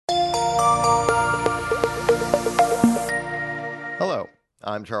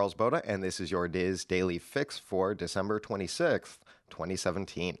I'm Charles Boda, and this is your Diz Daily Fix for December 26th,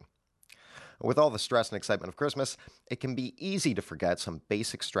 2017. With all the stress and excitement of Christmas, it can be easy to forget some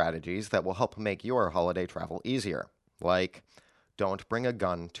basic strategies that will help make your holiday travel easier, like don't bring a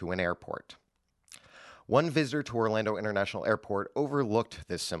gun to an airport. One visitor to Orlando International Airport overlooked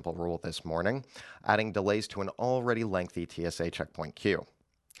this simple rule this morning, adding delays to an already lengthy TSA checkpoint queue.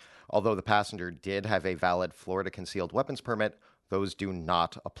 Although the passenger did have a valid Florida concealed weapons permit, those do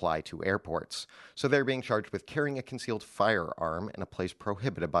not apply to airports, so they're being charged with carrying a concealed firearm in a place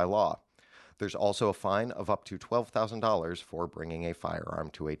prohibited by law. There's also a fine of up to $12,000 for bringing a firearm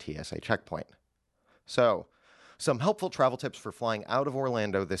to a TSA checkpoint. So, some helpful travel tips for flying out of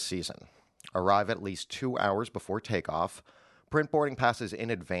Orlando this season. Arrive at least 2 hours before takeoff, print boarding passes in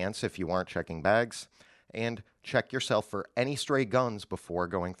advance if you aren't checking bags, and check yourself for any stray guns before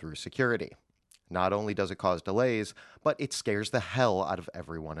going through security. Not only does it cause delays, but it scares the hell out of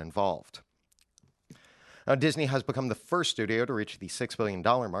everyone involved. Now, Disney has become the first studio to reach the $6 billion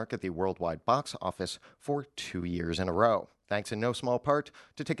mark at the worldwide box office for 2 years in a row, thanks in no small part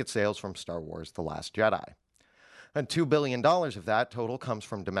to ticket sales from Star Wars The Last Jedi. And $2 billion of that total comes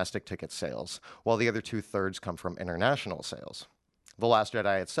from domestic ticket sales, while the other two-thirds come from international sales. The Last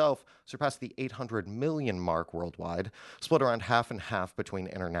Jedi itself surpassed the 800 million mark worldwide, split around half and half between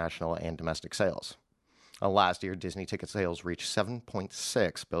international and domestic sales. Last year, Disney ticket sales reached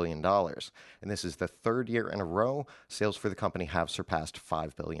 $7.6 billion, and this is the third year in a row sales for the company have surpassed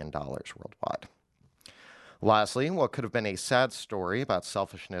 $5 billion worldwide. Lastly, what could have been a sad story about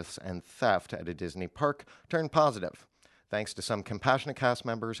selfishness and theft at a Disney park turned positive, thanks to some compassionate cast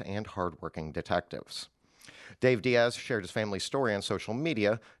members and hardworking detectives. Dave Diaz shared his family's story on social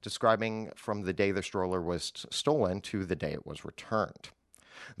media, describing from the day the stroller was stolen to the day it was returned.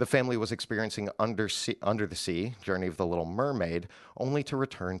 The family was experiencing Under the Sea, Journey of the Little Mermaid, only to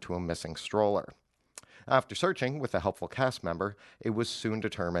return to a missing stroller. After searching with a helpful cast member, it was soon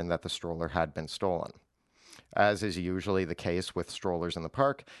determined that the stroller had been stolen. As is usually the case with strollers in the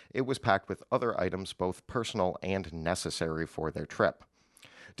park, it was packed with other items both personal and necessary for their trip.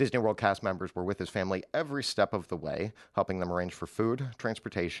 Disney World cast members were with his family every step of the way, helping them arrange for food,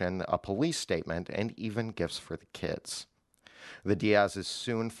 transportation, a police statement, and even gifts for the kids. The Diazes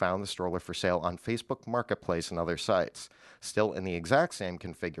soon found the stroller for sale on Facebook Marketplace and other sites, still in the exact same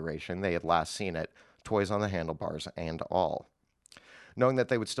configuration they had last seen it, toys on the handlebars and all. Knowing that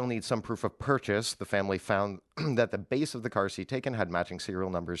they would still need some proof of purchase, the family found that the base of the car seat taken had matching serial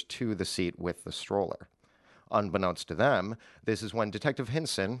numbers to the seat with the stroller. Unbeknownst to them, this is when Detective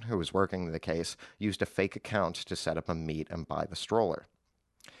Hinson, who was working the case, used a fake account to set up a meet and buy the stroller.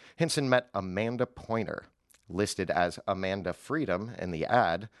 Hinson met Amanda Pointer, listed as Amanda Freedom in the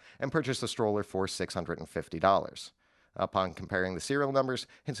ad, and purchased the stroller for $650. Upon comparing the serial numbers,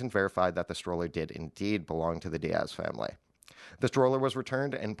 Hinson verified that the stroller did indeed belong to the Diaz family. The stroller was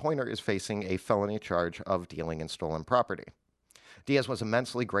returned, and Pointer is facing a felony charge of dealing in stolen property. Diaz was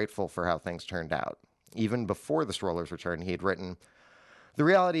immensely grateful for how things turned out. Even before the stroller's return, he had written, "The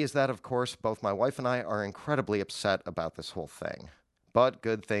reality is that, of course, both my wife and I are incredibly upset about this whole thing. But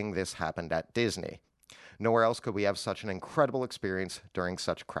good thing this happened at Disney. Nowhere else could we have such an incredible experience during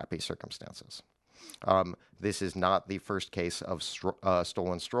such crappy circumstances." This is not the first case of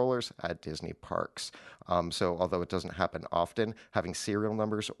stolen strollers at Disney parks. So although it doesn't happen often, having serial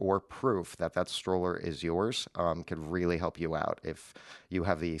numbers or proof that that stroller is yours could really help you out if you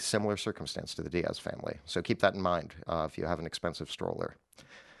have the similar circumstance to the Diaz family. So keep that in mind if you have an expensive stroller.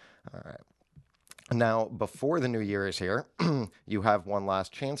 All right. Now, before the new year is here, you have one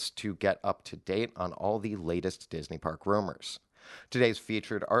last chance to get up to date on all the latest Disney park rumors. Today's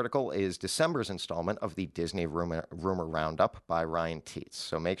featured article is December's installment of the Disney Rumor Roundup by Ryan Teets,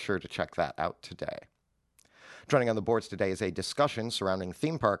 so make sure to check that out today. Trending on the boards today is a discussion surrounding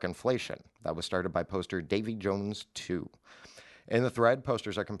theme park inflation that was started by poster Davy Jones 2. In the thread,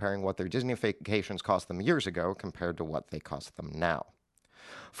 posters are comparing what their Disney vacations cost them years ago compared to what they cost them now.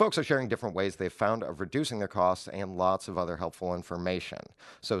 Folks are sharing different ways they've found of reducing their costs and lots of other helpful information.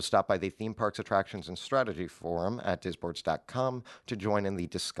 So stop by the Theme Parks Attractions and Strategy Forum at disboards.com to join in the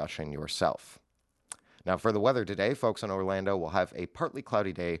discussion yourself. Now for the weather today, folks in Orlando will have a partly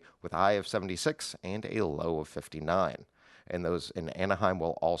cloudy day with a high of 76 and a low of 59. And those in Anaheim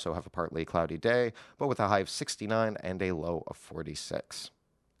will also have a partly cloudy day, but with a high of 69 and a low of 46.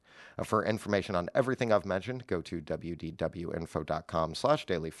 For information on everything I've mentioned, go to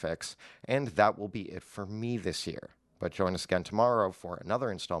wdwinfo.com/dailyfix, and that will be it for me this year. But join us again tomorrow for another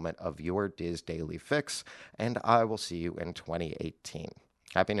installment of your Diz Daily Fix, and I will see you in 2018.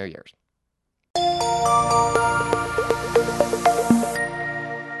 Happy New Year's.